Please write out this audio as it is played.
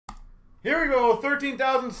Here we go,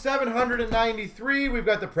 13,793. We've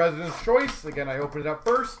got the President's Choice. Again, I open it up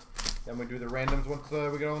first. Then we do the randoms once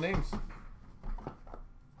we get all the names.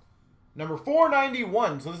 Number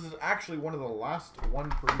 491. So this is actually one of the last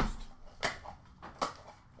one produced.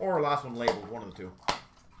 Or last one labeled, one of the two.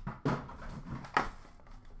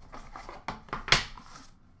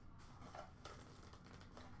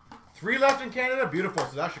 Three left in Canada. Beautiful.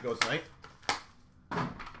 So that should go tonight.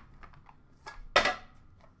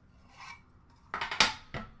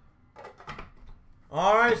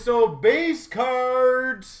 Alright, so base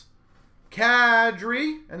cards.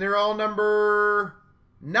 Kadri. And they're all number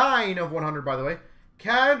 9 of 100, by the way.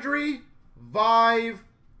 Kadri, Vive,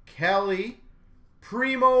 Kelly,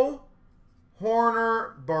 Primo,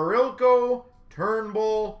 Horner, Barilko,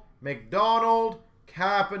 Turnbull, McDonald,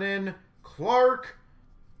 Kapanen, Clark.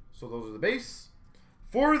 So those are the base.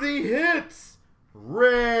 For the hits,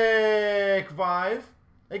 Rick Vive.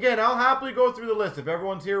 Again, I'll happily go through the list. If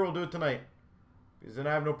everyone's here, we'll do it tonight. Because then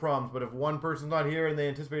I have no problems. But if one person's not here and they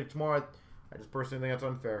anticipate it tomorrow, I just personally think that's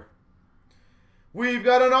unfair. We've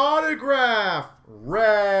got an autograph.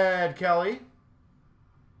 Red Kelly.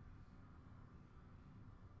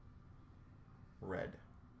 Red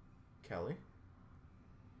Kelly.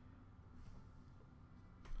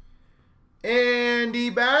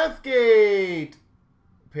 Andy Bathgate.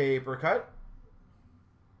 Paper cut.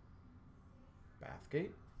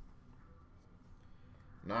 Bathgate.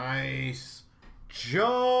 Nice.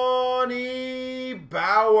 Johnny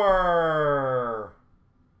Bauer.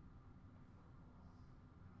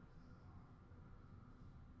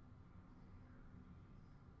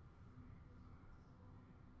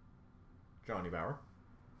 Johnny Bauer.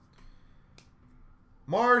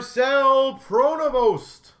 Marcel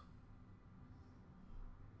Pronovost.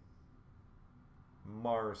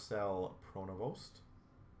 Marcel Pronovost.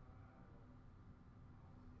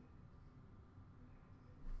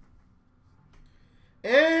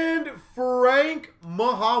 And Frank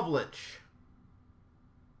Mahovlich.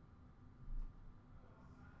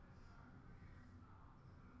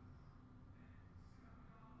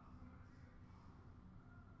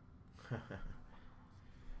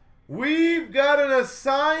 We've got an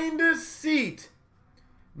assigned seat.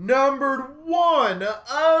 Numbered 1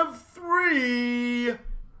 of 3.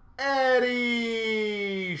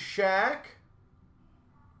 Eddie Shack.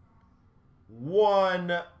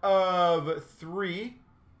 1 of 3.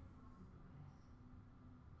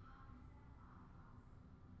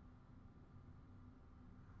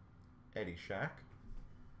 Eddie Shack.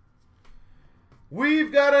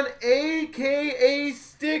 We've got an AKA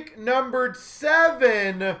stick numbered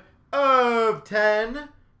 7 of 10.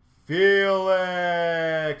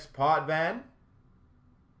 Felix Potvin.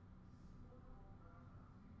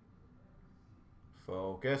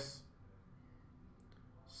 Focus.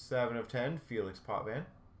 7 of 10, Felix Potvin.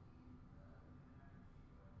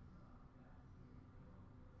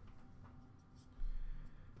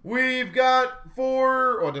 We've got I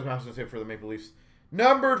was going to say for the Maple Leafs.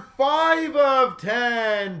 Numbered 5 of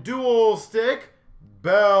 10, dual stick,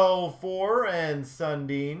 Belfour and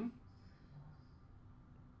Sundin.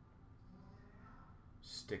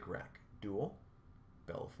 Stick rack dual,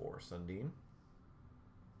 Belfour, Sundin.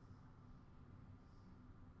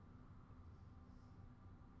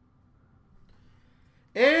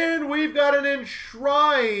 And we've got an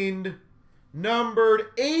enshrined numbered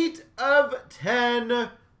 8 of 10,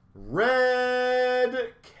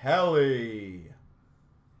 Red Kelly.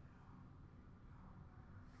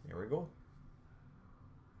 There we go.